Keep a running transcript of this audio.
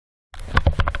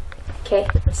Okay,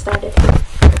 let's start it.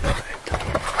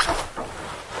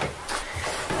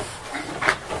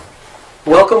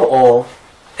 Welcome all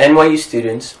NYU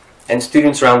students and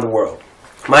students around the world.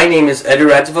 My name is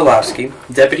Eduard Zvolowski,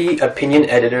 Deputy Opinion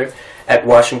Editor at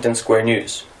Washington Square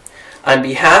News. On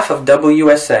behalf of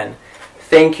WSN,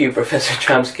 thank you, Professor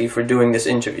Chomsky, for doing this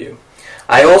interview.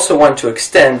 I also want to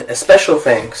extend a special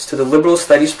thanks to the Liberal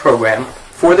Studies program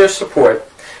for their support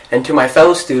and to my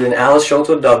fellow student Alice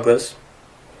Sholto-Douglas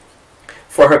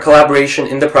for her collaboration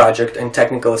in the project and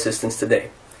technical assistance today.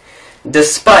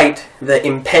 Despite the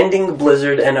impending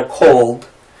blizzard and a cold,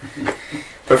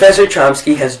 Professor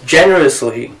Chomsky has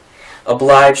generously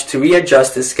obliged to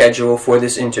readjust his schedule for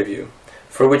this interview,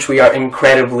 for which we are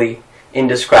indescribably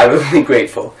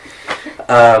grateful.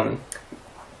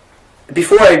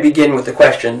 Before I begin with the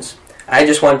questions, I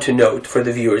just want to note for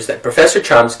the viewers that Professor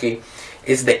Chomsky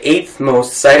is the 8th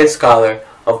most cited scholar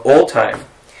of all time,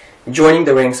 joining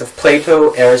the ranks of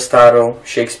Plato, Aristotle,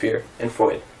 Shakespeare, and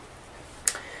Freud.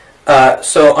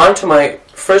 So on to my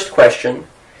first question,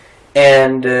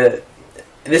 and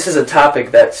this is a topic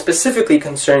that specifically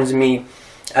concerns me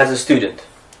as a student.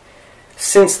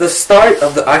 Since the start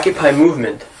of the Occupy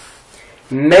movement,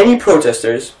 many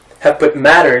protesters have put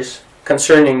matters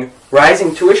concerning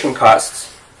rising tuition costs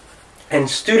and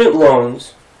student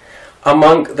loans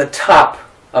among the top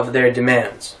of their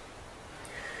demands.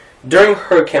 During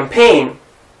her campaign,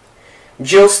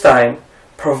 Jill Stein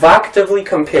provocatively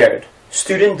compared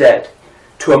student debt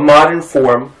to a modern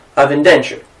form of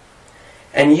indenture.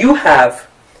 And you have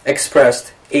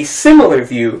expressed a similar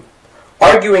view,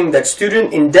 arguing that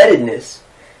student indebtedness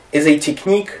is a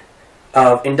technique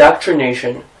of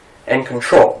indoctrination and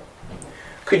control.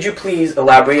 Could you please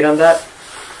elaborate on that?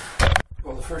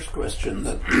 Well, the first question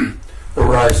that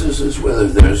arises is whether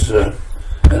there's an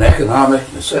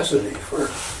economic necessity for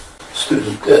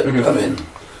student debt. Mm-hmm. I mean,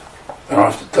 I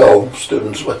don't have to tell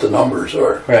students what the numbers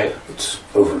are. Right. It's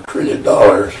over $1 trillion.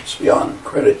 It's beyond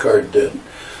credit card debt.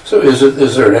 So is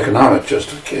there an economic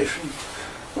justification?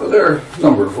 Well, there are a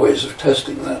number of ways of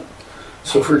testing that.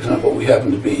 So, for example, we happen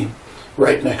to be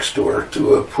right next door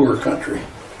to a poor country,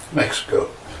 Mexico.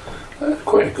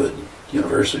 Quite a good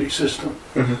university system.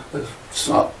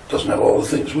 Mm-hmm. Doesn't have all the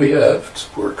things we have. It's a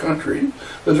poor country,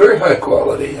 but very high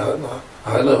quality,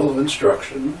 high level of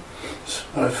instruction.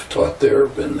 I've taught there,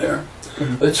 been there.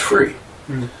 Mm-hmm. It's free.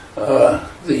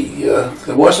 Mm-hmm.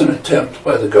 There was an attempt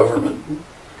by the government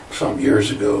some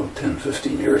years ago, 10,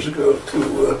 15 years ago,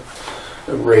 to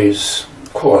raise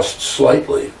costs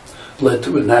slightly. Led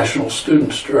to a national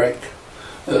student strike.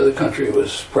 The country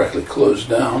was practically closed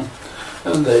down,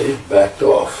 and they backed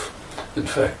off. In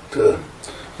fact,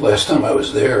 last time I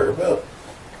was there, about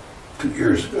 2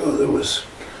 years ago, there was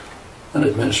an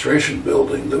administration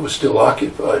building that was still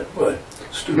occupied by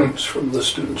students from the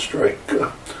student strike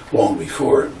long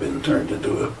before it had been turned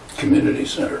into a community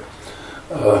center.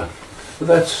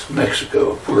 That's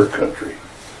Mexico, a poor country.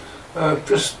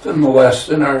 Just in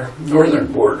our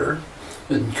northern border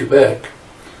in Quebec,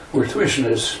 where tuition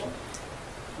is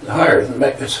higher than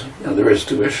Mexico, there is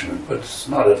tuition, but it's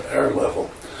not at our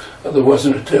level. There was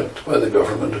an attempt by the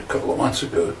government a couple of months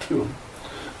ago to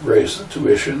raise the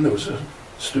tuition. There was a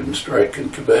student strike in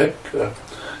Quebec,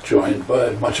 joined by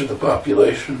much of the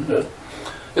population.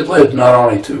 It led not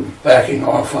only to backing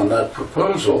off on that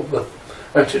proposal, but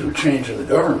actually to a change in the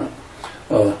government.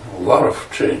 A lot of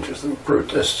changes, the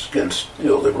protests against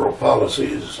neoliberal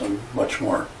policies and much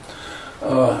more.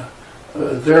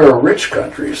 There are rich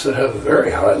countries that have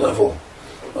very high level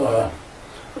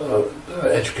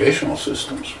educational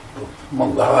systems.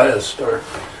 Among the highest are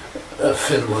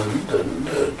Finland and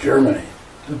Germany.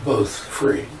 They're both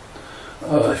free.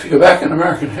 If you go back in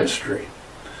American history,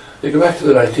 you go back to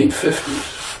the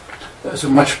 1950s, that's a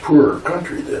much poorer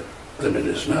country than it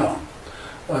is now.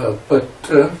 But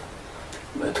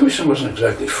tuition wasn't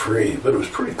exactly free, but it was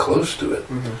pretty close to it.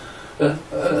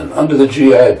 Mm-hmm. And under the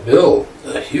GI Bill,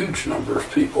 a huge number of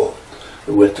people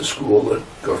went to school at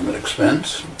government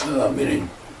expense, meaning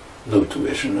no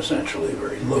tuition, essentially,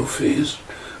 very low fees.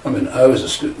 I mean, I was a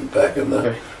student back in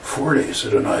the 40s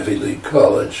at an Ivy League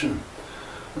college, and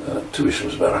tuition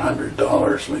was about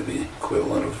 $100, maybe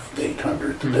equivalent of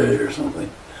 $800 today or something.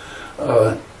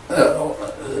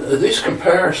 These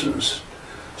comparisons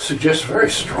suggest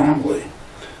very strongly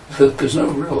that there's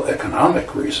no real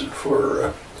economic reason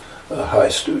for high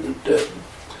student debt.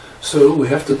 So we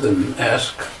have to then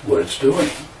ask what it's doing.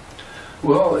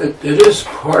 Well, it is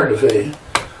part of a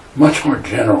much more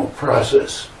general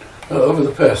process. Over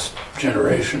the past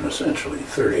generation, essentially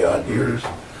 30-odd years,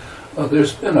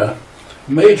 there's been a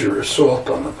major assault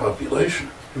on the population.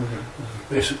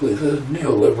 Mm-hmm. Basically, the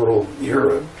neoliberal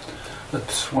era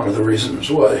That's one of the reasons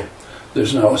why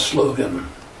there's now a slogan,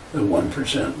 the 1%,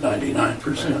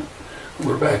 99%.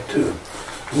 We're back to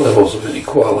levels of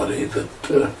inequality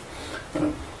that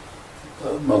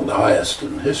among the highest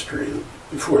in history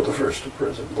before the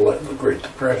the Great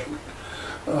Depression.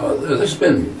 There's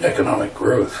been economic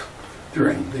growth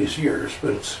during these years,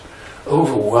 but it's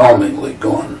overwhelmingly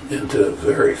gone into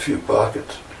very few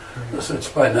pockets. Since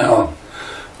by now,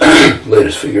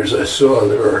 latest figures I saw,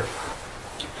 there are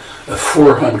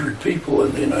 400 people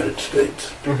in the United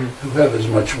States who have as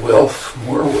much wealth,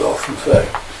 more wealth in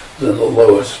fact, than the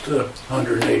lowest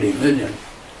 180 million.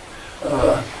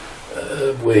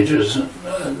 Wages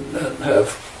have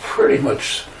pretty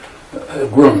much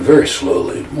have grown very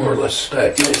slowly, more or less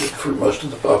stagnated for most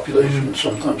of the population,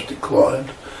 sometimes declined.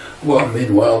 While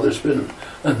meanwhile there's been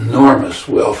enormous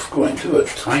wealth going to a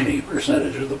tiny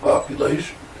percentage of the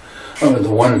population. I mean, the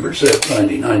 1%,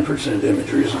 99%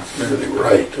 imagery isn't really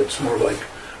right. It's more like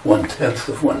 1/10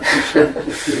 of 1%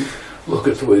 if you look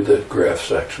at the way the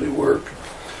graphs actually work.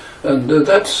 And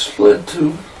that's led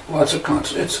to lots of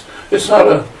consequences. It's not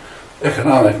an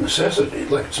economic necessity,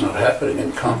 like it's not happening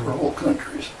in comparable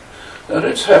countries. And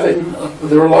it's having,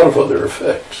 there are a lot of other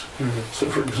effects. So,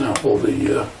 for example,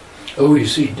 the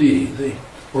OECD, the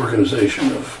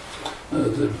Organization of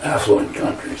the Affluent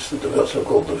Countries, the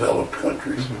so-called developed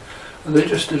countries, they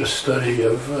just did a study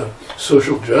of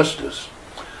social justice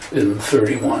in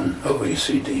 31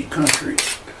 OECD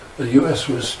countries. The U.S.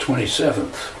 was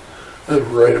 27th,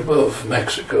 right above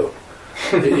Mexico.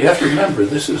 You have to remember,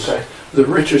 this is the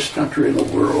richest country in the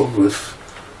world with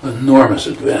enormous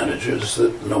advantages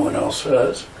that no one else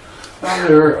has. Now,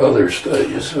 there are other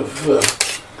studies of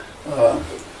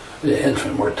the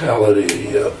infant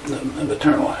mortality,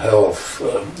 maternal health,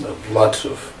 lots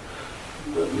of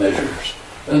measures.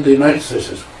 And the United States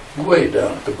is way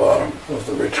down at the bottom of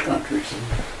the rich countries,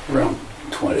 around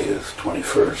 20th,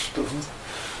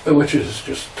 21st, which is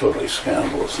just totally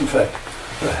scandalous. In fact,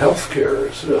 healthcare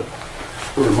is a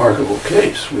remarkable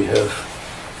case. We have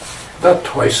about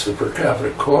twice the per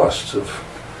capita costs of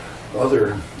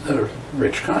other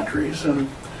rich countries and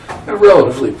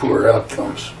relatively poor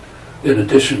outcomes, in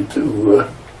addition to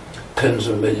tens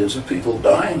of millions of people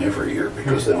dying every year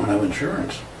because they don't have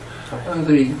insurance.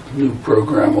 The new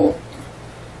program will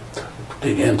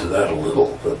dig into that a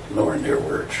little, but nowhere near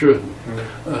where it should.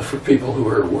 For people who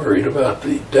are worried about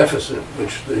the deficit,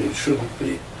 which they shouldn't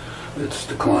be, it's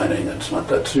declining, it's not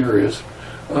that serious.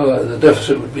 The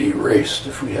deficit would be erased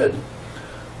if we had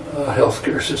a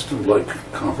healthcare system like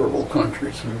comparable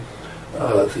countries.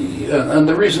 And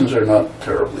the reasons are not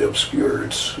terribly obscure.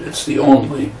 It's the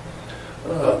only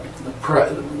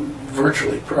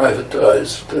virtually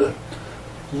privatized,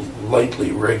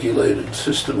 lightly regulated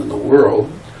system in the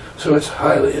world, so it's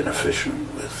highly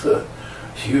inefficient with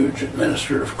huge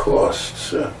administrative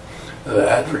costs,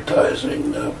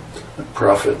 advertising,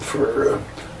 profit for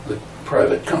the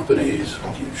private companies,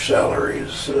 huge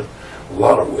salaries, a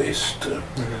lot of waste,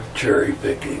 cherry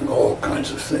picking, all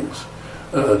kinds of things.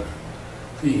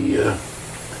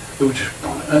 Which,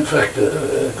 in fact,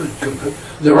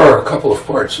 there are a couple of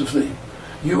parts of the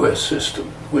U.S.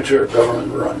 system which are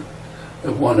government run.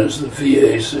 One is the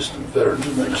VA system, Veterans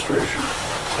Administration.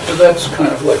 So that's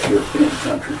kind of like European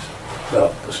countries,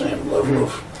 about the same level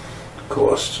of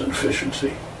costs and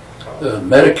efficiency.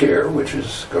 Medicare, which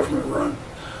is government run,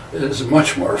 is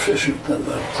much more efficient than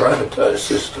the privatized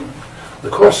system. The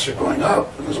costs are going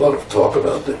up, and there's a lot of talk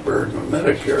about the burden of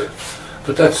Medicare,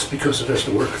 but that's because it has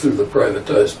to work through the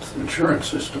privatized insurance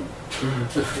system.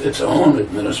 Its own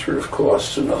administrative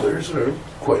costs and others are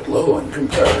quite low in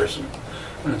comparison.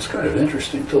 And it's kind of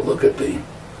interesting to look at the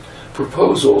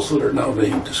proposals that are now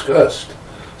being discussed.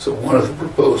 So one of the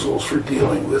proposals for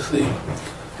dealing with the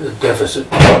deficit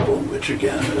problem, which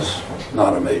again is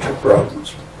not a major problem.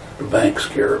 The banks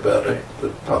care about it, the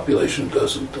population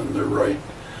doesn't, and they're right.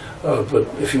 But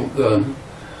if you,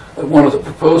 one of the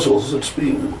proposals that's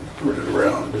being rooted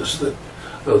around is that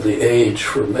the age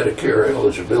for Medicare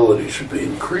eligibility should be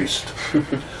increased.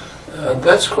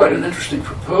 That's quite an interesting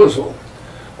proposal.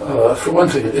 For one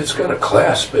thing, it's got a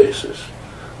class basis.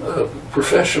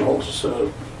 Professionals,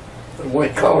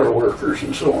 white-collar workers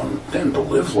and so on, tend to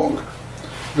live longer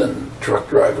than truck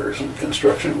drivers and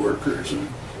construction workers and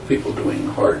people doing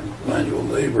hard manual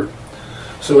labor.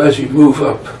 So as you move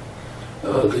up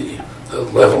the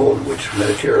level in which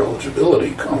Medicare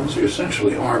eligibility comes, you're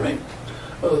essentially harming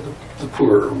the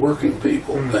poorer working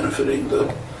people, benefiting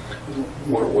the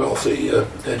more wealthy,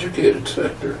 educated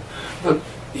sector. But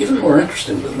even more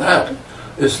interesting than that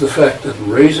is the fact that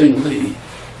raising the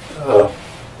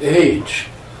age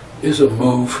is a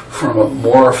move from a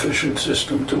more efficient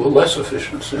system to a less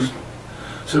efficient system.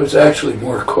 So it's actually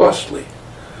more costly.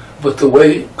 But the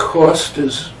way cost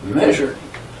is measured,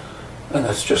 and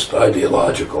that's just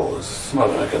ideological, it's not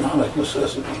an economic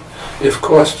necessity. If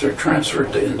costs are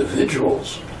transferred to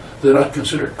individuals, they're not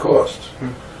considered costs.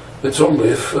 It's only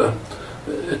if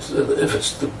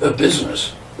it's a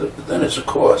business, then it's a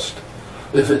cost.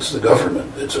 If it's the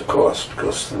government, it's a cost,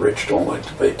 because the rich don't like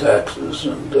to pay taxes,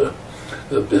 and the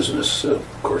business, of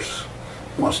course,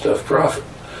 wants to have profit.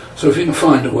 So if you can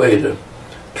find a way to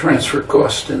transfer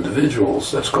costs to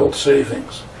individuals, that's called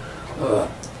savings.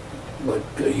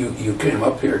 You came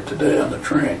up here today on the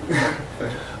train.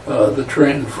 The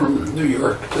train from New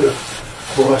York to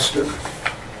Boston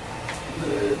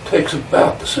takes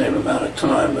about the same amount of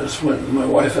time as when my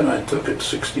wife and I took it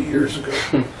 60 years ago.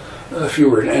 If you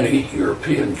were in any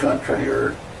European country,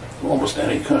 or almost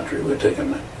any country, it would have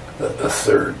taken a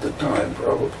third the time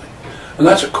probably. And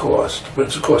that's a cost, but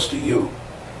it's a cost to you,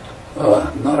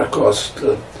 not a cost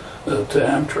to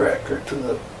Amtrak or to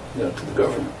the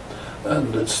government.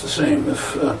 And it's the same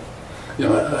if, I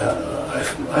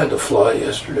had to fly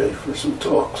yesterday for some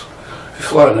talks. If you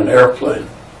fly in an airplane,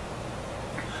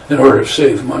 in order to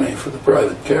save money for the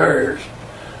private carriers,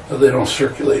 they don't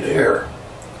circulate air.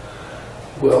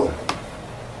 Well,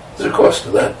 there's a cost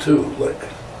to that too, like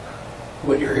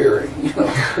what you're hearing.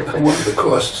 One of the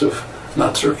costs of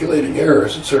not circulating air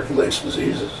is it circulates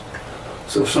diseases.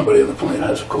 So if somebody on the plane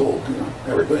has a cold,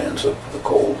 everybody ends up with a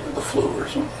cold or the flu or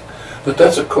something. But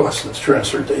that's a cost that's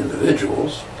transferred to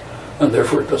individuals, and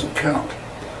therefore it doesn't count.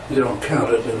 You don't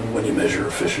count it when you measure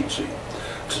efficiency.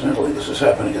 Incidentally, this is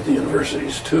happening at the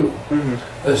universities too.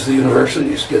 As the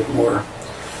universities get more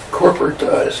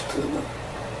corporatized,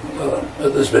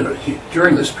 there's been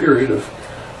during this period of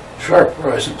sharp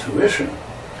rise in tuition,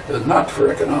 not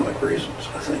for economic reasons.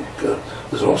 I think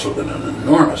there's also been an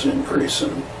enormous increase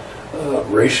in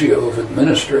ratio of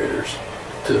administrators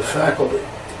to faculty.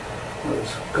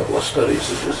 There's a couple of studies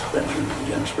that just Benjamin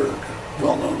Ginsberg, a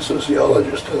well-known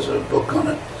sociologist, has a book on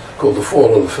it called The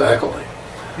Fall of the Faculty.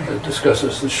 It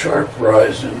discusses the sharp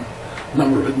rise in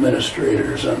number of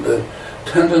administrators and the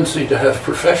tendency to have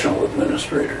professional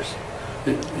administrators.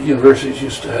 The universities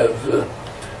used to have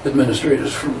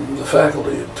administrators from the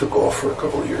faculty. It took off for a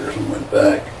couple of years and went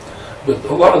back. But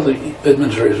a lot of the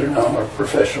administrators now are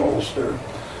professionals. They're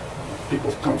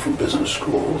people come from business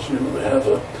schools. They have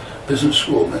a business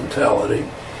school mentality,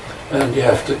 and you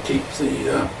have to keep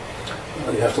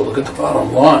you have to look at the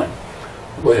bottom line.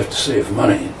 Well, you have to save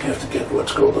money. You have to get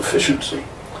what's called efficiency,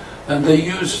 and they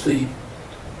use the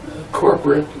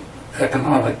corporate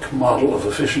economic model of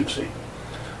efficiency.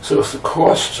 So if the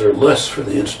costs are less for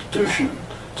the institution,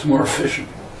 it's more efficient.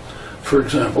 For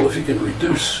example, if you can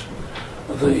reduce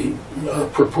the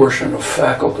proportion of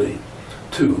faculty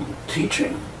to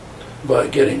teaching by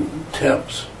getting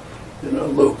temps,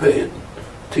 low-paid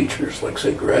teachers, like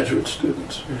say graduate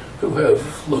students, who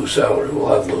have low salary, will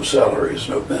have low salaries,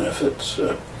 no benefits.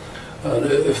 And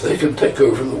if they can take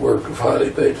over the work of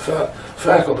highly paid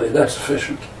faculty, that's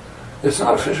efficient. It's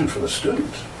not efficient for the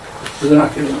students. They're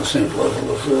not getting the same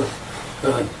level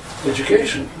of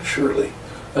education, surely.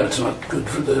 And it's not good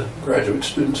for the graduate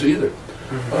students either.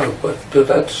 But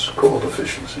that's called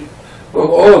efficiency. Well,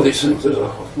 all of these things, there's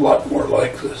a lot more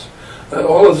like this.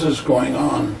 All of this is going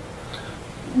on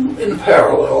in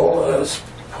parallel as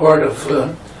part of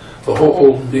the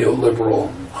whole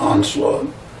neoliberal onslaught,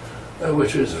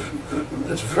 which is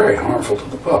it's very harmful to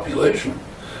the population,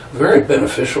 very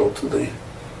beneficial to the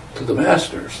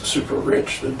masters, the super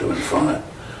rich. They're doing fine.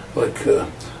 Like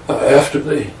after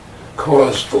they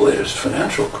caused the latest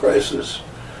financial crisis,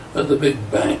 the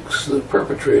big banks, the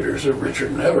perpetrators are richer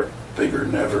than ever, bigger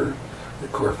than ever. The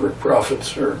corporate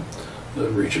profits are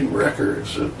reaching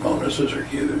records, the bonuses are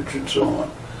huge, and so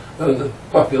on. The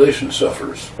population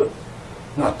suffers, but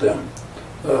not them.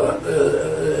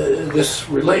 This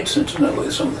relates, incidentally,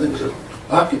 to some things that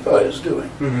Occupy is doing.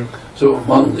 So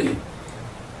among the,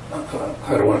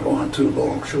 I don't want to go on too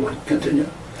long, shall I continue?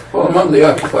 Well, among the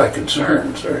Occupy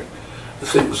concerns are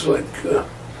things like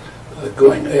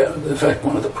in fact,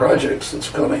 one of the projects that's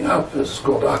coming up is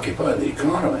called Occupy the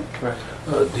Economy,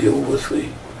 deal with the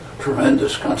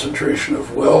tremendous concentration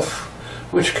of wealth,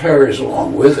 which carries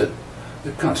along with it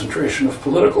the concentration of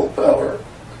political power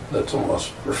that's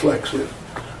almost reflexive.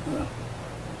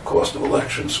 Cost of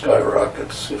elections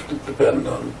skyrockets. You have to depend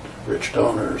on rich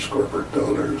donors, corporate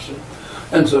donors. It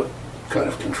ends up kind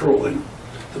of controlling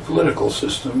the political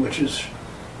system, which is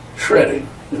shredding.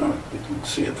 You can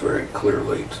see it very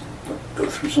clearly. Go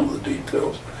through some of the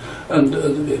details. And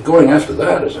going after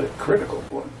that is a critical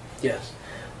point. Yes.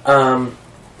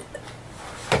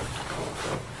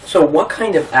 So what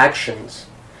kind of actions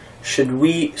should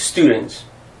we students,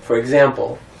 for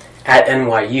example, at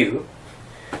NYU,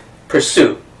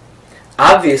 pursue?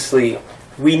 Obviously,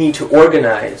 we need to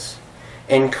organize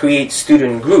and create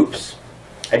student groups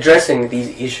addressing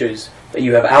these issues that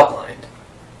you have outlined.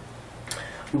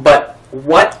 But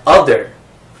what other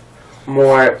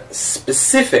more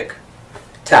specific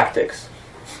tactics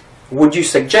would you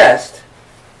suggest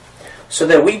so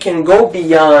that we can go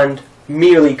beyond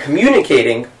merely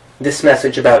communicating this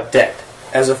message about debt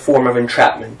as a form of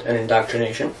entrapment and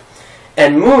indoctrination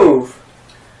and move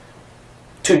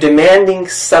to demanding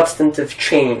substantive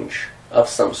change of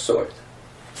some sort?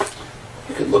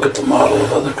 You could look at the model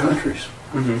of other countries.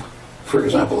 Mm-hmm. For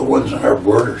example, the ones on our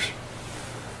borders,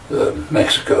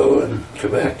 Mexico and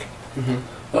Quebec.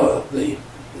 Mm-hmm. The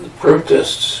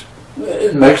protests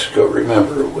in Mexico,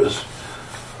 remember, it was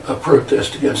a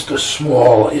protest against a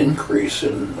small increase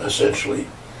in essentially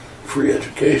free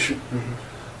education.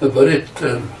 Mm-hmm. But it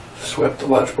swept a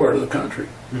large part of the country.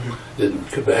 Mm-hmm. In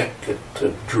Quebec,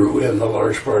 it drew in a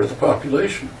large part of the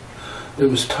population. It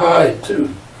was tied to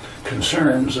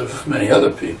concerns of many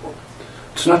other people.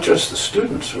 It's not just the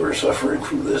students who are suffering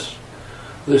from this.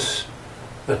 This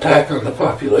attack on the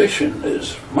population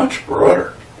is much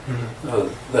broader.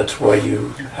 Mm-hmm. That's why you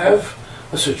have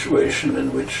a situation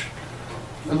in which,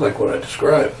 like what I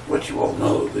described, what you all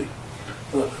know, the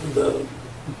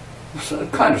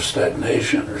kind of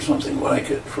stagnation or something like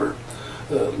it for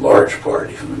a large part,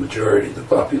 even the majority of the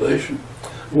population,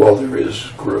 while there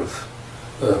is growth.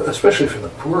 Especially for the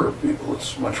poorer people,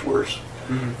 it's much worse.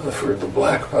 Mm-hmm. For the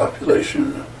black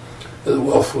population, the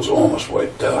wealth was almost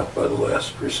wiped out by the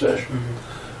last recession.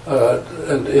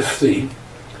 Mm-hmm. And if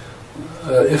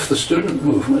the student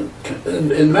movement,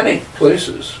 in many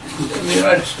places, in the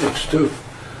United States too,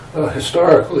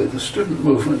 historically the student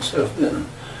movements have been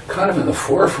kind of in the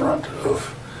forefront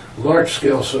of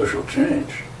large-scale social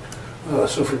change.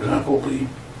 So, for example,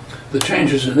 the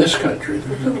changes in this country,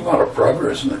 there's been a lot of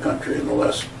progress in the country in the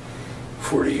last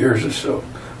 40 years or so.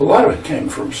 A lot of it came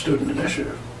from student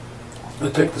initiative.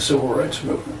 Take the civil rights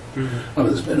movement. Mm-hmm. I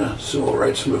mean, there's been a civil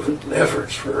rights movement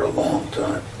efforts for a long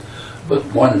time. But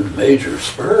one major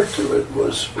spur to it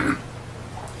was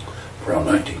around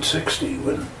 1960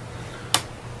 when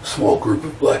a small group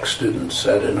of black students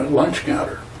sat in a lunch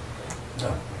counter,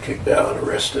 kicked out,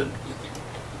 arrested,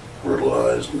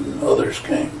 brutalized, and others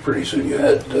came. Pretty soon you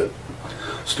had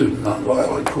Student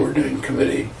Nonviolent Coordinating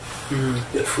Committee, mm-hmm.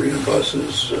 You had freedom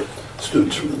buses,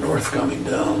 students from the north coming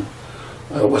down.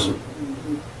 It wasn't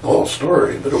all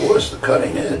story, but it was the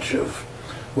cutting edge of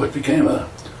what became a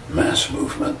mass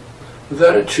movement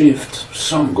that achieved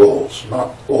some goals,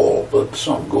 not all, but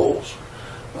some goals.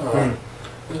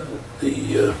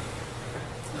 The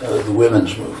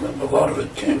women's movement, a lot of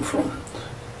it came from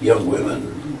young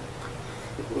women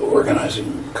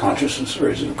organizing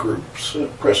consciousness-raising groups,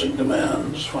 pressing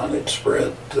demands. Finally it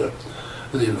spread. The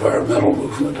environmental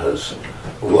movement has,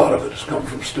 a lot of it has come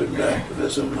from student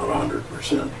activism, not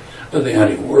 100%. The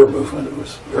anti-war movement, it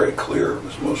was very clear, it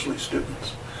was mostly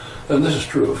students. And this is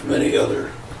true of many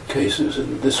other cases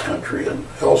in this country and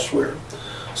elsewhere.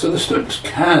 So the students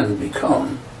can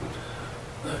become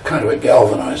kind of a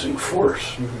galvanizing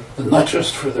force, mm-hmm. and not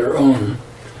just for their own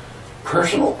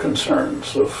personal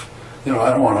concerns of,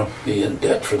 I don't want to be in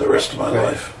debt for the rest of my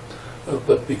life,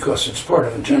 but because it's part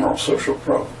of a general social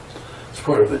problem. It's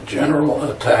part of a general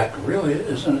attack, really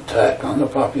is an attack on the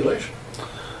population.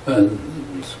 And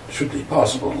it should be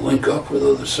possible to link up with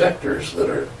other sectors that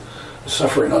are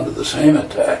suffering under the same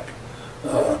attack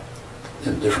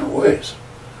in different ways.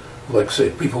 Like,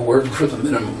 say, people working for the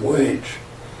minimum wage.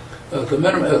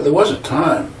 There was a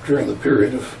time during the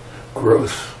period of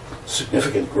growth,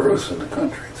 significant growth in the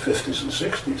country, the 50s and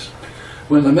 60s,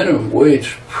 when the minimum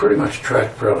wage pretty much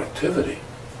tracked productivity.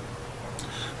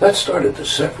 That started to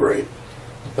separate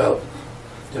about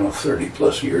 30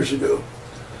 plus years ago.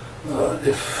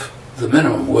 If the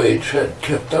minimum wage had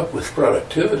kept up with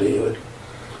productivity, it would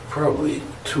probably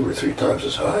 2 or 3 times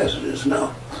as high as it is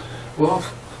now. Well,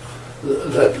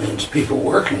 that means people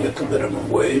working at the minimum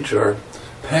wage are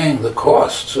paying the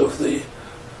costs of the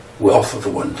wealth of the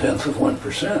 1/10 of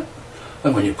 1%.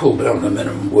 And when you pull down the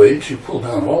minimum wage, you pull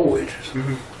down all wages.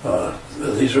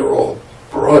 Mm-hmm. These are all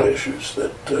broad issues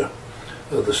that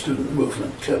the student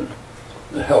movement can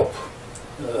help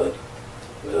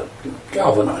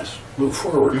galvanize, move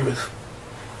forward mm-hmm. with.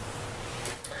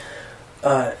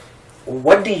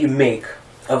 What do you make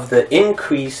of the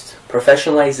increased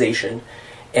professionalization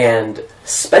and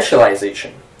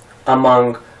specialization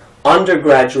among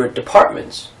undergraduate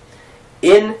departments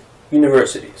in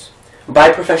universities?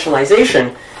 By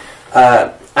professionalization,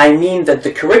 I mean that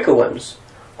the curriculums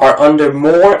are under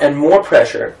more and more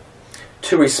pressure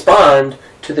to respond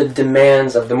to the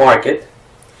demands of the market,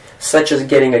 such as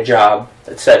getting a job,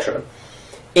 etc.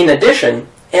 In addition,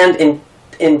 and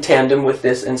in tandem with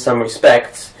this in some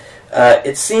respects,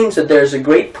 it seems that there's a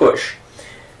great push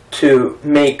to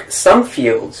make some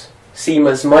fields seem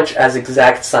as much as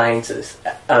exact sciences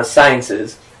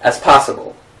as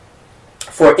possible.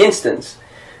 For instance,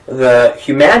 the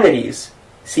humanities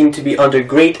seem to be under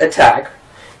great attack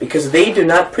because they do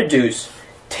not produce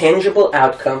tangible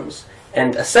outcomes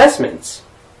and assessments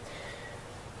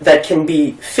that can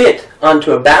be fit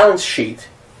onto a balance sheet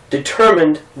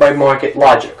determined by market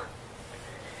logic.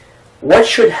 What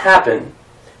should happen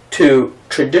to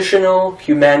traditional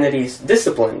humanities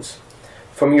disciplines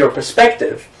from your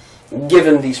perspective,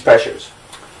 given these pressures?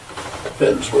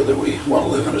 Depends whether we want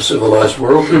to live in a civilized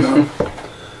world or not.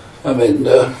 I mean,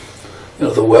 the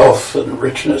wealth and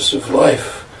richness of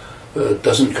life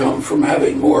doesn't come from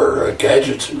having more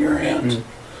gadgets in your hands.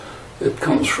 It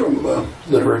comes from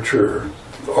literature,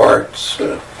 arts,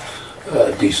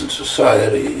 decent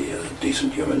society,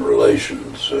 decent human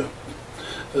relations,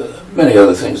 many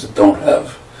other things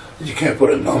that you can't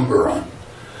put a number on.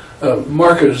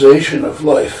 Marketization of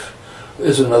life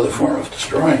is another form of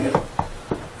destroying it.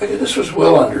 This was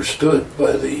well understood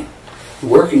by the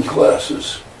working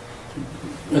classes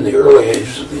in the early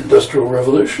ages of the Industrial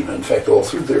Revolution, in fact, all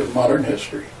through their modern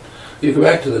history. You go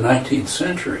back to the 19th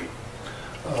century,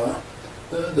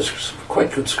 there's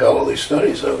quite good scholarly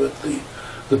studies of it.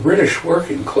 The British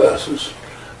working classes,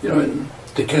 in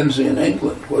Dickensian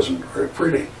England, wasn't very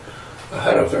pretty,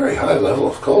 had a very high level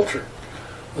of culture.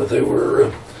 They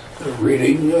were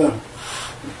reading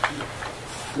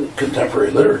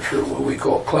contemporary literature, what we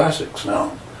call classics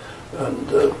now, and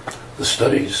the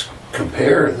studies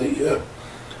compare the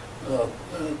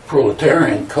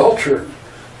proletarian culture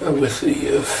with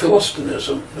the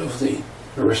Philistinism of the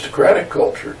aristocratic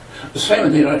culture. The same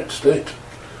in the United States.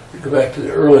 You go back to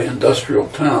the early industrial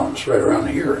towns, right around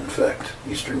here, in fact,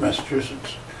 eastern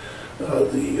Massachusetts.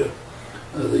 The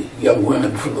young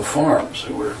women from the farms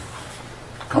who were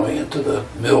coming into the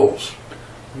mills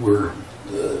were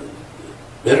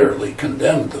bitterly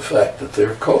condemned the fact that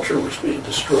their culture was being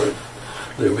destroyed.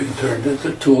 They were being turned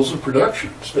into tools of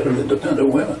production instead of independent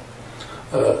women.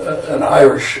 An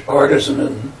Irish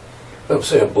artisan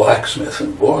say a blacksmith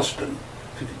in Boston,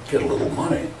 if he could get a little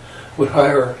money, would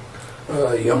hire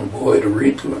a young boy to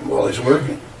read to him while he's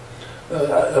working.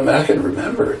 I can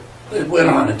remember it. It went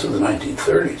on into the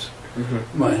 1930s.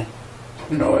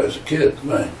 As a kid,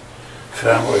 my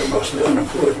family, mostly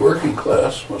unemployed working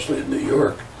class, mostly in New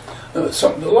York. A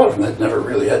lot of them had never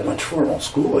really had much formal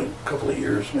schooling, a couple of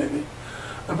years maybe.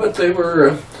 But they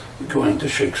were going to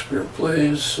Shakespeare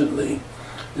plays, and they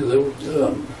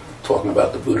were talking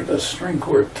about the Budapest String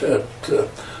Quartet,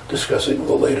 discussing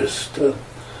the latest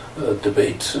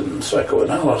debates in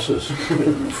psychoanalysis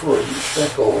between Freud and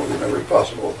Steckel in every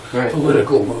possible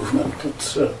political movement.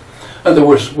 And there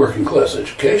was working class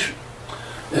education,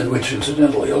 in which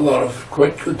incidentally a lot of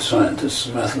quite good scientists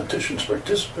and mathematicians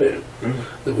participated.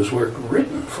 There was work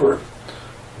written for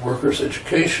workers'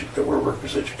 education. There were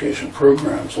workers' education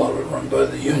programs, a lot of it run by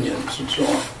the unions and so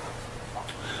on.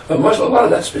 A lot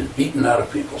of that's been beaten out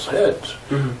of people's heads,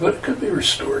 but it could be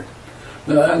restored.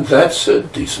 And that's a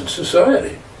decent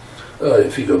society.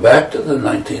 If you go back to the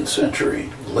 19th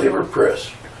century labor press,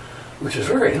 which is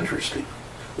very interesting,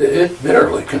 it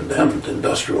bitterly condemned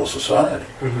industrial society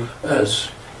as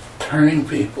turning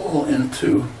people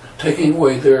into, taking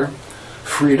away their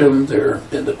freedom, their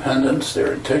independence,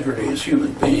 their integrity as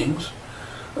human beings.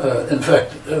 In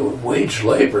fact, wage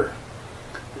labor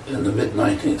in the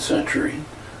mid-19th century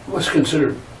was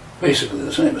considered basically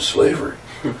the same as slavery.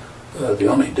 The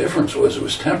only difference was it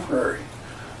was temporary.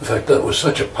 In fact, that was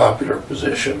such a popular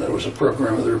position that it was a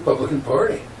program of the Republican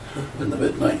Party in the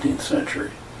mid-19th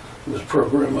century. It was a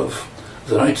program of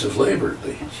the Knights of Labor,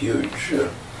 the huge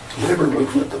labor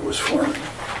movement that was forming.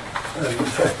 And in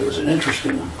fact, there was an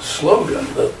interesting slogan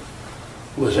that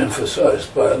was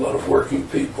emphasized by a lot of working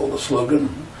people. The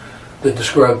slogan, they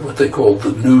described what they called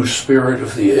the new spirit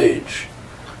of the age,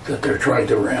 that they're trying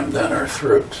to ram down our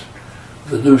throats.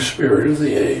 The new spirit of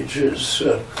the age is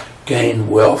gain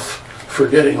wealth,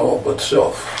 forgetting all but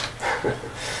self.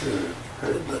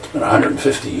 That's been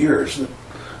 150 years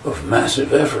of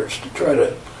massive efforts to try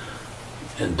to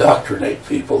indoctrinate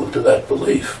people into that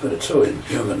belief, but it's so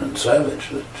inhuman and savage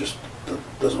that it just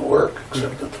doesn't work,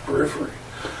 except at the periphery.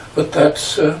 But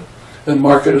that's the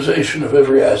marketization of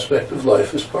every aspect of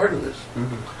life is part of this.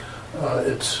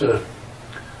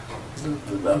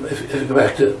 If you go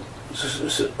back to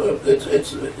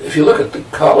if you look at the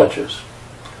colleges,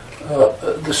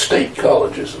 the state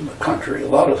colleges in the country, a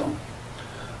lot of them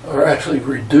are actually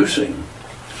reducing,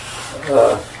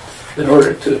 in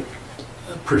order to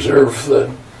preserve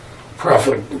the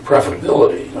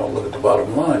profitability, look at the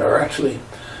bottom line, are actually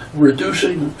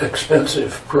reducing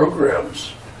expensive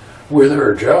programs where there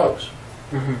are jobs.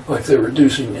 Like they're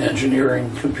reducing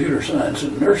engineering, computer science,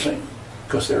 and nursing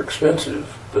because they're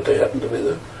expensive, but they happen to be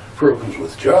the programs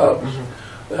with jobs,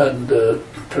 and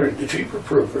turning to cheaper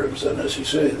programs. And as you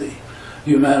say, the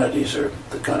humanities are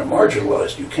the kind of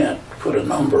marginalized. You can't put a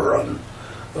number on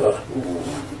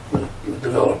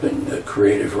developing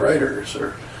creative writers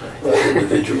or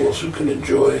individuals who can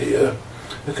enjoy,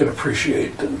 who can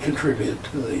appreciate and contribute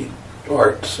to the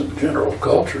arts and general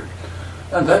culture.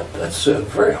 And that's a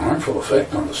very harmful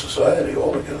effect on the society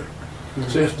altogether.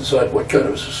 So you have to decide what kind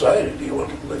of society do you want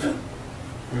to live in.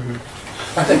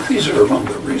 I think these are among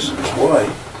the reasons why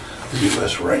the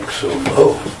U.S. ranks so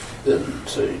low in,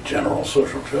 say, general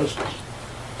social justice.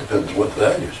 Depends what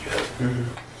values you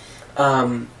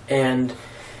have. And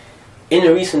in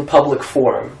a recent public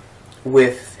forum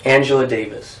with Angela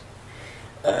Davis,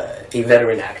 a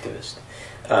veteran activist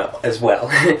as well,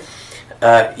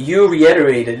 you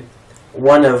reiterated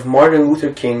one of Martin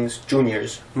Luther King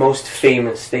Jr.'s most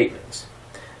famous statements,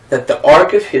 that the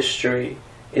arc of history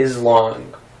is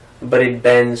long, but it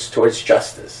bends towards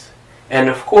justice. And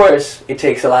of course, it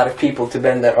takes a lot of people to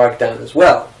bend that arc down as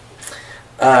well.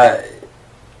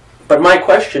 But my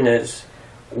question is,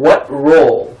 what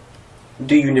role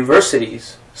do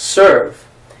universities serve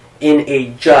in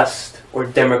a just or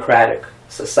democratic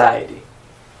society?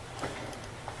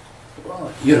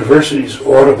 Well, universities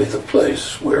ought to be the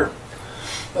place where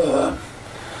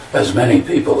as many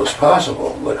people as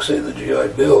possible, like say the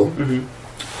GI Bill,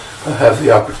 have the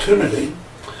opportunity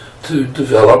to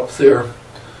develop their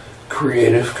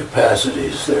creative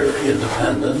capacities, their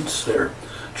independence, their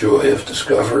joy of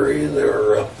discovery,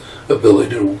 their ability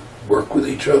to work with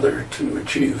each other to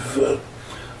achieve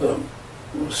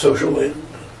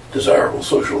desirable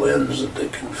social ends that they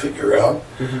can figure out.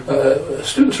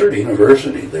 Students are at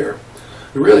university, they're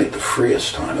really at the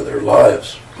freest time of their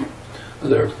lives.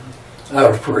 They're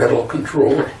out of parental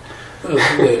control.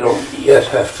 They don't yet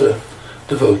have to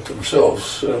devote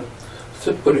themselves to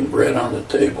putting bread on the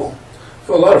table.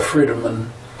 A lot of freedom and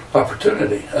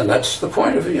opportunity, and that's the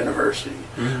point of a university.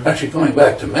 Actually, going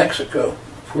back to Mexico,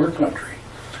 poor country,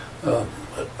 a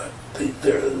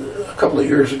couple of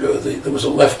years ago, there was a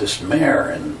leftist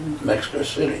mayor in Mexico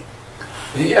City.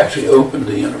 He actually opened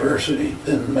a university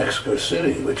in Mexico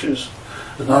City, which is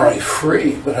not only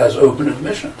free, but has open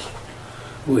admissions,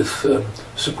 with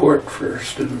support for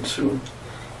students who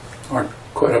aren't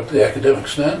quite up to the academic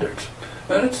standards.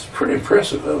 And it's pretty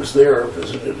impressive. I was there,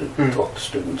 visited it, talked to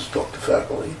students, talked to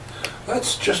faculty.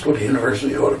 That's just what a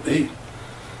university ought to be.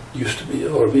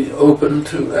 It ought to be open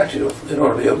to, actually, it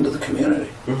ought to be open to the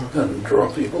community and draw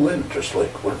people in, just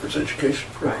like workers' education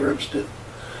programs did.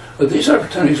 But these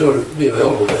opportunities ought to be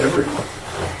available to everyone.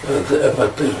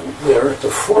 But they're at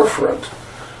the forefront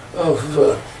of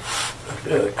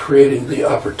creating the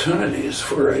opportunities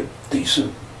for a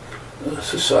decent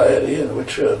society in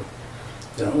which a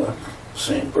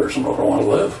sane person ought to want to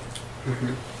live.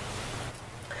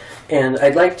 And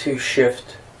I'd like to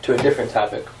shift to a different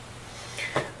topic.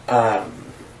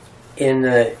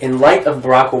 In light of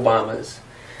Barack Obama's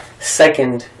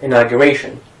second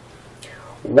inauguration,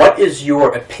 what is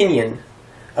your opinion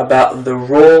about the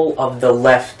role of the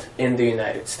left in the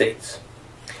United States?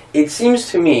 It seems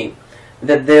to me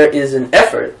that there is an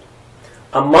effort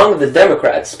among the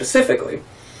Democrats specifically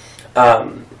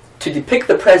to depict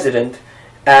the president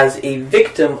as a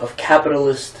victim of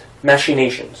capitalist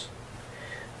machinations.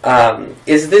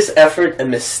 Is this effort a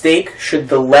mistake? Should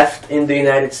the left in the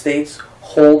United States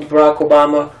hold Barack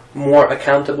Obama more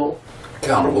accountable?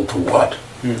 Accountable to what?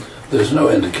 There's no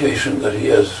indication that he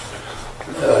has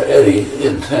any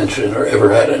intention or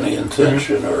ever had any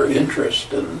intention or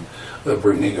interest in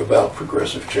bringing about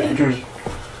progressive changes.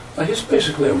 He's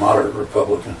basically a moderate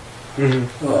Republican.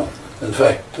 In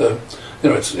fact,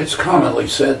 it's commonly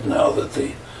said now that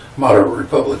the moderate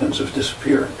Republicans have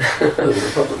disappeared. The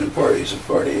Republican Party is a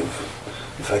party of,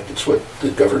 in fact, it's what the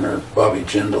Governor Bobby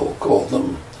Jindal called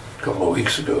them a couple of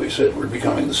weeks ago. He said, we're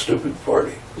becoming the stupid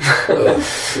party.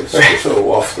 It's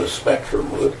so off the spectrum.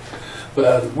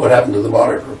 But what happened to the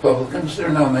moderate Republicans? They're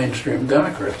now mainstream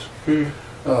Democrats,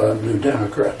 new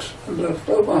Democrats. And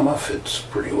Obama fits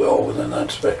pretty well within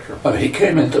that spectrum. I mean, he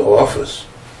came into office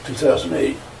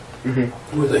 2008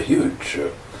 with a huge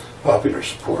popular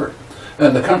support.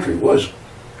 And the country was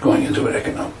going into an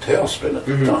economic tailspin at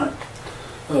the time.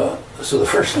 So the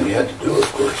first thing he had to do,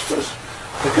 of course, was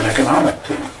pick an economic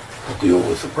team to deal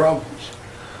with the problems.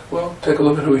 Well, take a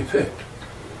look at who he picked.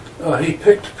 He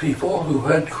picked people who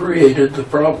had created the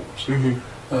problems.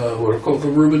 What are called the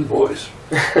Reuben boys.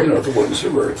 The ones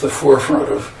who were at the forefront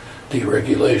of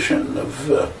deregulation, of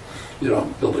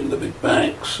building the big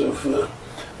banks, of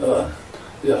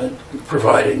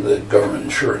providing the government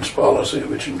insurance policy,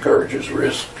 which encourages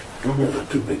risk, the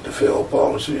too big to fail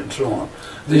policy, and so on.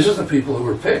 These are the people who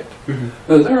were picked.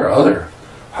 Now, there are other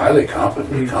highly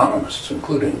competent economists,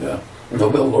 including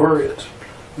Nobel laureates,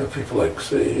 people like,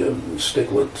 say,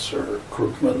 Stiglitz or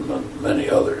Krugman and many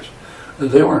others.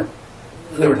 They were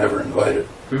never invited.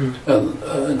 And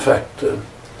in fact, the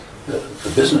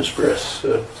business press,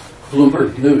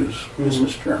 Bloomberg News,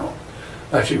 Business Journal,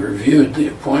 actually reviewed the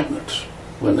appointments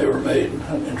when they were made, and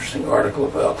had an interesting article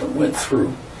about them, went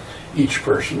through each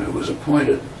person who was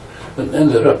appointed, and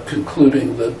ended up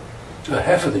concluding that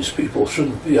half of these people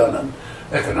shouldn't be on an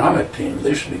economic team.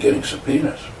 They should be getting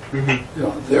subpoenas.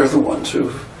 They're the ones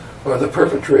who are the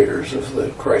perpetrators of the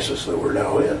crisis that we're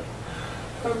now in.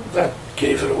 That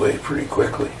gave it away pretty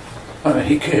quickly. I mean,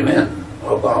 he came in,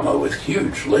 Obama, with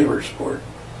huge labor support,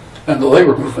 and the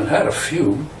labor movement had a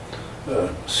few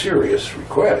serious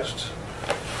requests,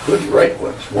 good right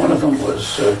ones. One of them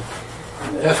was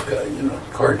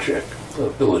EFCA, card check, the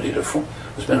ability to form.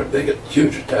 There's been a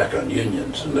huge attack on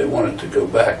unions, and they wanted to go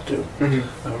back to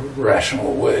a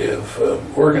rational way of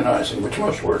organizing, which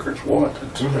most workers want,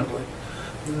 incidentally.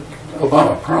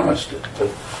 Obama promised it, but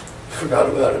forgot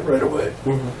about it right away.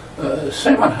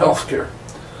 Same on health care.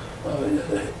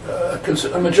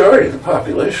 A majority of the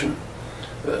population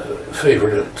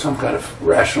favored some kind of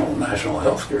rational national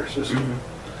health care system.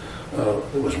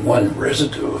 There was one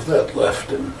residue of that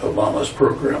left in Obama's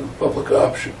program, public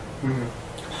option,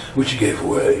 which he gave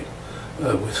away,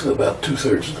 with about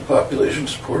 2/3 of the population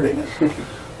supporting it.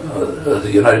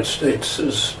 The United States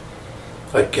is,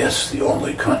 I guess, the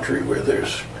only country where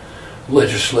there's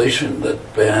legislation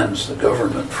that bans the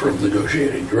government from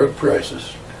negotiating drug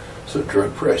prices. So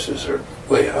drug prices are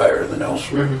way higher than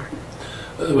elsewhere.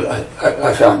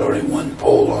 I found only one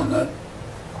poll on that,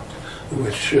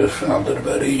 which found that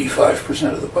about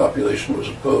 85% of the population was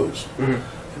opposed.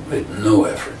 It made no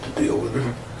effort to deal with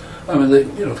it. I mean,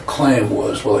 the claim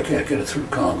was, well, I can't get it through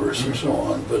Congress and so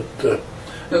on, but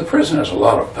the president has a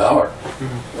lot of power.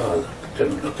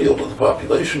 Can appeal to the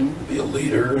population, be a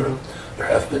leader. There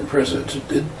have been presidents who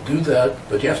did do that,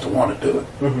 but you have to want to do it,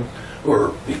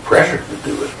 or be pressured to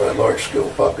do it by large-scale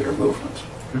popular movements.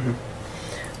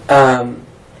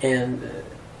 And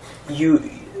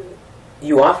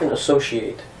you often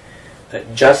associate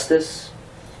justice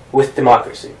with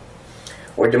democracy,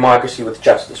 or democracy with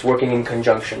justice, working in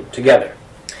conjunction together.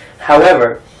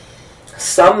 However,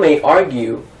 some may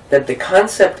argue that the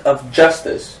concept of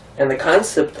justice and the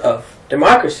concept of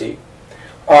democracy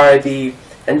are the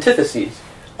antitheses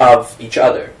of each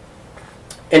other.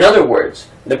 In other words,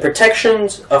 the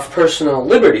protections of personal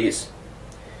liberties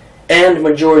and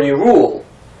majority rule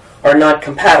are not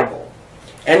compatible.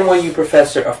 NYU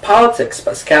professor of politics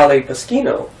Pasquale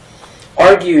Paschino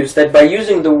argues that by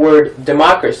using the word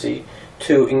democracy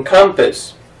to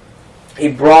encompass a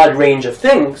broad range of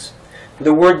things,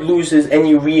 the word loses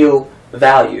any real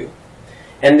value.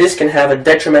 And this can have a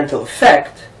detrimental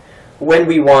effect when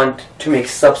we want to make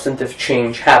substantive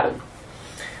change happen.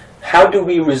 How do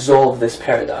we resolve this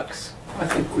paradox? I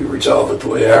think we resolve it the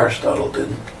way Aristotle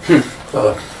did.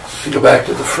 If you go back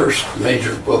to the first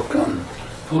major book on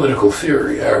political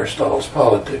theory, Aristotle's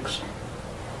Politics,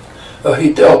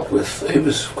 he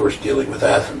was, of course, dealing with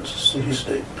Athens, a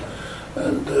city-state,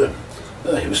 and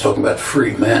he was talking about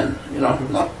free men,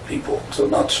 not people, so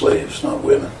not slaves, not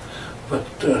women, but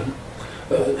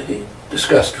he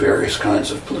discussed various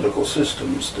kinds of political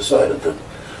systems, decided that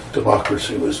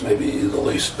democracy was maybe the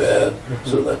least bad,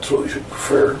 so that's what we should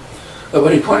prefer.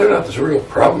 But he pointed out there's a real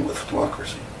problem with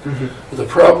democracy. The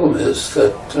problem is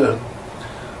that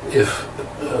if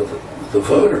the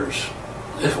voters,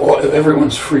 if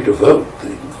everyone's free to vote,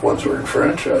 the ones who are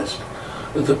enfranchised,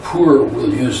 the poor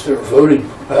will use their voting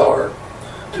power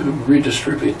to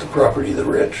redistribute the property of the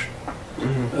rich.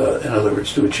 In other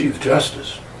words, to achieve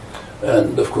justice.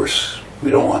 And of course, we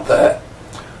don't want that.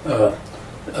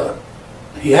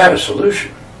 He had a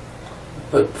solution,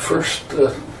 but first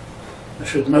I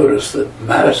should notice that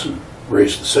Madison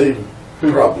raised the same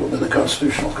problem in the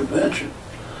Constitutional Convention.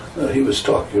 He was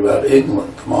talking about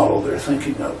England, the model they're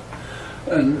thinking of.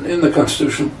 And in the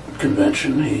Constitutional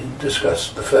Convention, he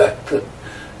discussed the fact that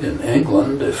in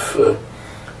England, if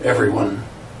everyone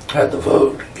had the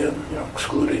vote, again,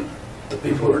 excluding the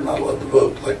people who are not allowed to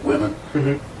vote, like women,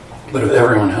 But if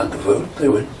everyone had the vote,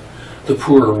 the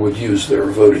poor would use their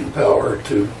voting power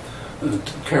to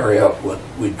carry out what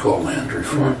we'd call land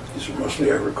reform. These are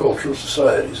mostly agricultural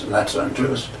societies, and that's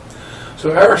unjust.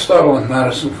 So Aristotle and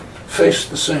Madison faced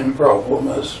the same problem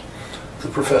as the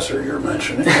professor you're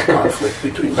mentioning, the conflict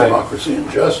between democracy and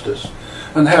justice,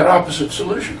 and they had opposite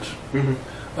solutions.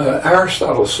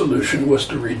 Aristotle's solution was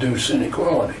to reduce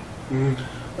inequality,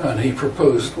 and he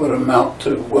proposed what amount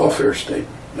to welfare state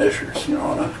measures,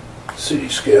 on a city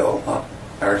scale, not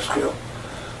our scale,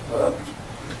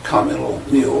 communal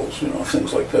meals,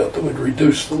 things like that, that would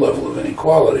reduce the level of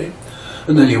inequality,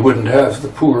 and then you wouldn't have the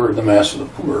poor, the mass of the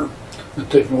poor,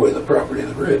 taking away the property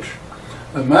of the rich.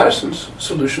 Madison's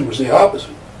solution was the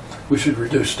opposite. We should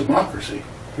reduce democracy.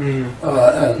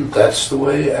 And that's the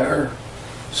way our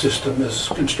system is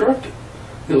constructed.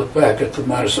 You look back at the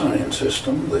Madisonian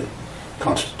system, the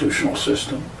constitutional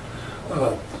system.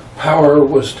 Power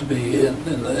was to be in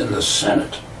the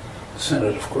Senate. The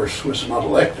Senate, of course, was not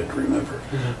elected, remember.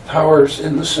 Powers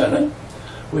in the Senate,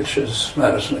 which, as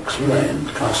Madison explained,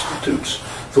 constitutes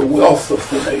the wealth of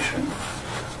the nation.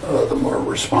 The more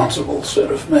responsible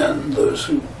set of men, those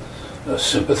who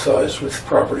sympathize with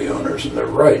property owners and their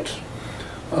rights.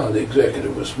 The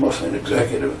executive was mostly an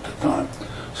executive at the time.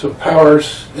 So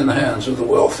powers in the hands of the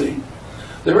wealthy.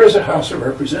 There is a House of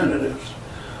Representatives,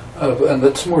 and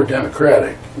that's more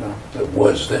democratic. It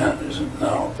was then, isn't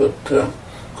now, but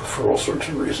for all sorts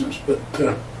of reasons. But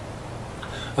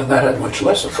and that had much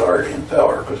less authority and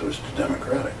power because it was too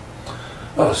democratic.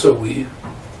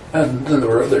 And then there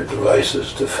were other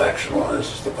devices to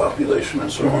factionalize the population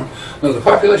and so on. Now, the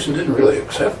population didn't really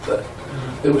accept that.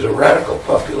 It was a radical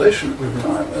population at the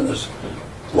time, and there's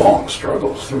long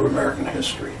struggles through American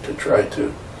history to try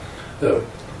to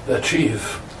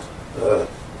achieve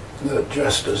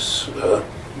justice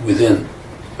within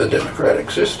a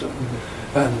democratic system.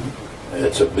 And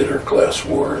it's a bitter class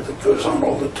war that goes on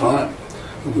all the time.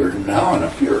 We're now in a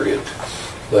period,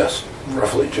 last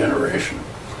roughly generation,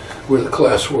 where the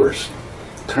class wars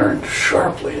turned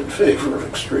sharply in favor of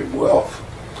extreme wealth.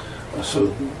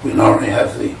 So we not only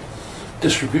have the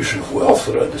distribution of wealth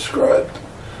that I described,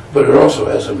 but it also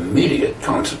has immediate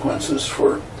consequences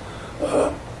for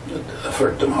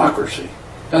democracy.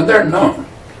 And they're known.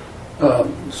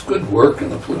 It's good work in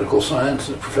the political science,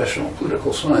 the professional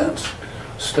political science,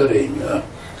 studying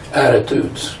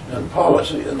attitudes and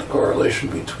policy and the correlation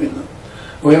between them.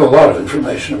 We have a lot of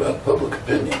information about public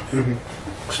opinion.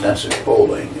 Extensive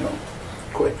polling,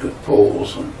 quite good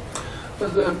polls, and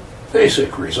the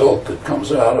basic result that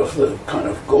comes out of the kind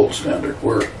of gold standard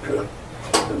work,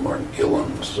 Martin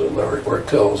Gillen's, Larry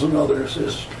Bartels, and others,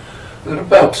 is that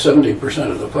about 70%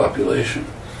 of the population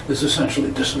is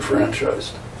essentially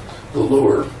disenfranchised, the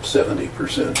lower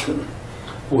 70% in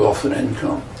wealth and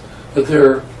income. But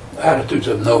their attitudes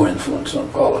have no influence on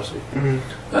policy. And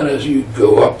as you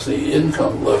go up the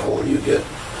income level, you get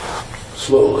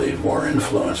slowly more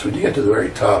influence. When you get to the very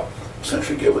top,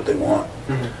 essentially get what they want.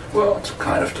 Well, it's a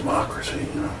kind of democracy,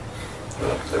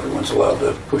 everyone's allowed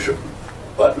to push a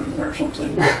button or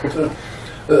something. But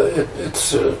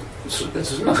it's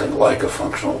nothing like a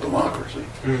functional democracy.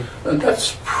 And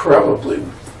that's probably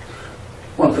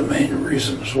one of the main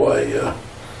reasons why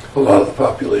a lot of the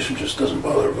population just doesn't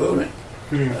bother voting.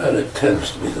 And it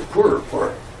tends to be the poorer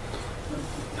part.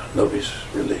 Nobody's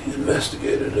really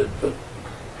investigated it, but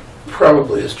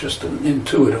probably it's just an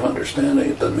intuitive understanding.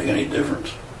 It doesn't make any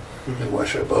difference. Why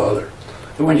should I bother?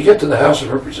 And when you get to the House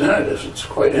of Representatives, it's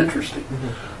quite interesting.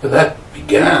 But that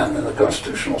began in the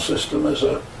constitutional system as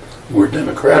a more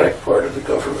democratic part of the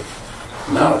government.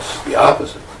 Now it's the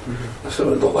opposite.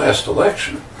 So in the last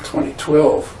election,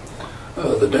 2012,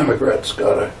 the Democrats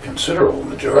got a considerable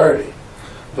majority,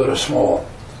 but a small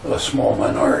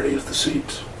minority of the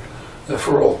seats,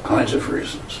 for all kinds of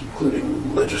reasons,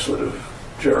 including legislative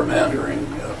gerrymandering,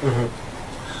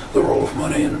 the role of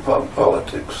money in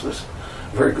politics. This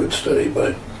very good study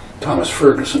by Thomas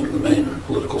Ferguson, the main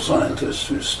political scientist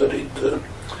who studied the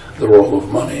role of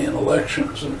money in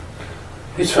elections, and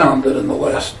he's found that in the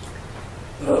last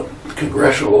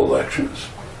congressional elections,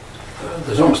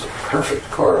 there's almost a perfect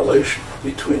correlation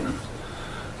between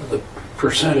the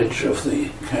percentage of the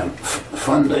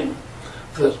funding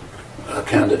that a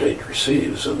candidate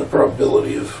receives and the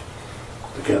probability of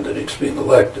the candidates being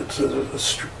elected. So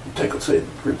take, let's say,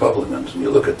 Republicans, and you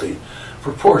look at the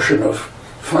proportion of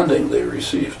funding they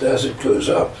received as it goes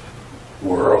up,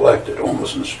 more are elected,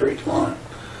 almost in a straight line.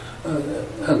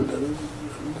 And the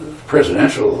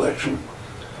presidential election,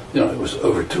 it was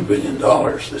over $2 billion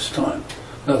this time.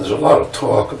 Now, there's a lot of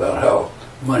talk about how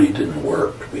money didn't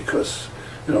work because,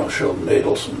 Sheldon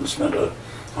Adelson spent a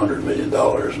 $100 million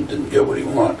and didn't get what he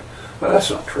wanted. But that's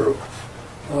not true.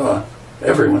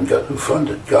 Everyone who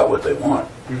funded got what they want.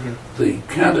 The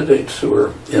candidates who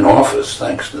are in office,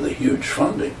 thanks to the huge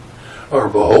funding, are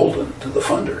beholden to the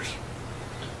funders.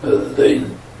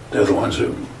 They're the ones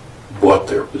who bought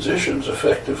their positions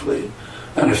effectively,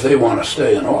 and if they want to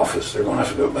stay in office, they're going to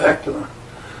have to go back to them.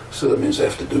 So that means they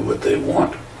have to do what they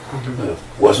want. It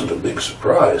wasn't a big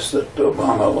surprise that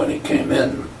Obama, when he came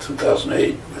in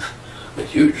 2008 with a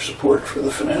huge support for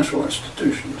the financial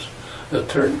institutions,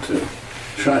 turned to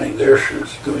shining their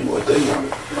shoes, doing what they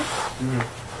wanted.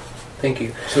 Thank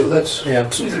you. So that's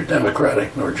it's neither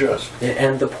democratic nor just.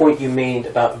 And the point you made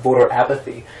about voter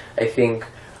apathy, I think,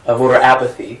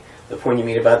 the point you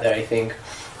made about that, I think,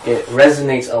 it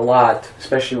resonates a lot,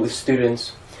 especially with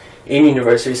students in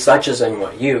universities such as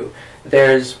NYU.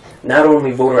 There's not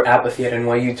only voter apathy at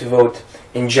NYU to vote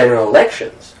in general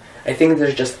elections. I think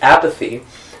there's just apathy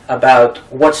about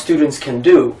what students can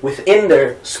do within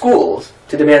their schools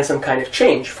to demand some kind of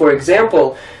change. For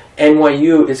example,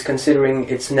 NYU is considering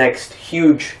its next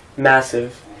huge,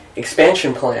 massive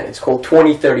expansion plan. It's called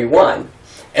 2031.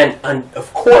 And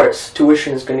of course,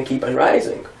 tuition is going to keep on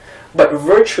rising. But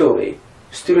virtually,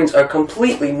 students are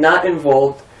completely not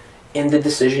involved in the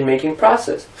decision-making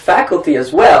process. Faculty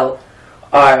as well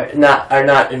are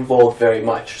not involved very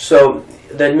much. So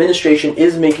the administration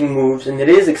is making moves and it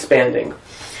is expanding.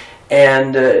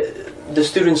 And the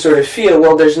students sort of feel,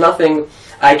 well, there's nothing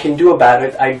I can do about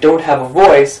it. I don't have a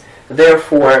voice,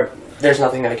 therefore there's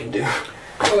nothing I can do.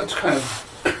 Well, it's kind of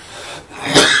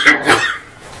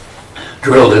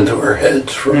drilled into our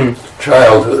heads from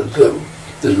childhood that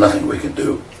there's nothing we can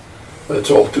do.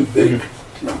 It's all too big.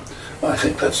 You know, I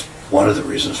think that's one of the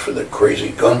reasons for the crazy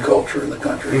gun culture in the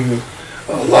country.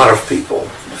 A lot of people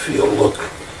feel, look,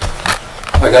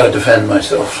 I got to defend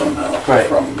myself somehow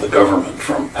from the government,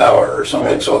 from power or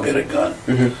something, so I'll get a gun.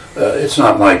 It's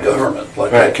not my government.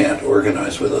 Like I can't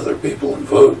organize with other people and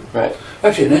vote.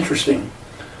 Actually, an interesting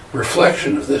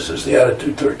reflection of this is the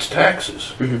attitude towards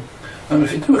taxes. And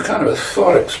if you do a kind of a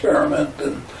thought experiment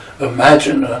and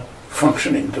imagine a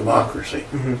functioning democracy,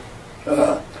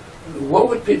 what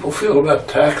would people feel about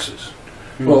taxes?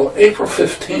 Well, April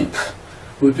 15th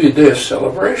would be a day of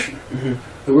celebration.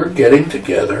 We're getting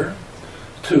together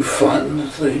to fund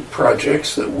the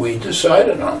projects that we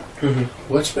decided on.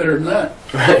 What's better than that?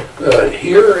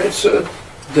 Here it's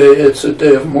a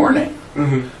day of mourning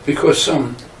because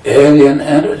some alien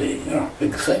entity,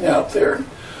 big thing out there,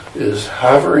 is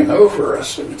hovering over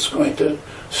us and it's going to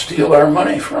steal our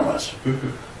money from us.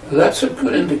 That's a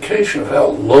good indication of how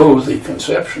low the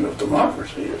conception of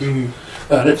democracy is.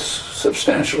 And it's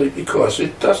substantially because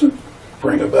it doesn't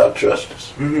bring about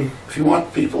justice. If you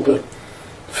want people to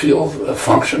feel a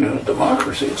function in a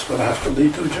democracy, it's going to have to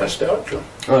lead to a just outcome.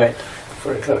 All right.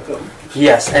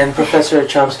 Yes, and Professor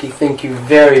Chomsky, thank you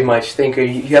very much. Thank you.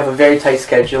 You have a very tight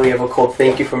schedule. You have a cold.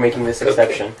 Thank you for making this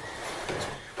exception.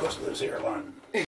 Because of those airline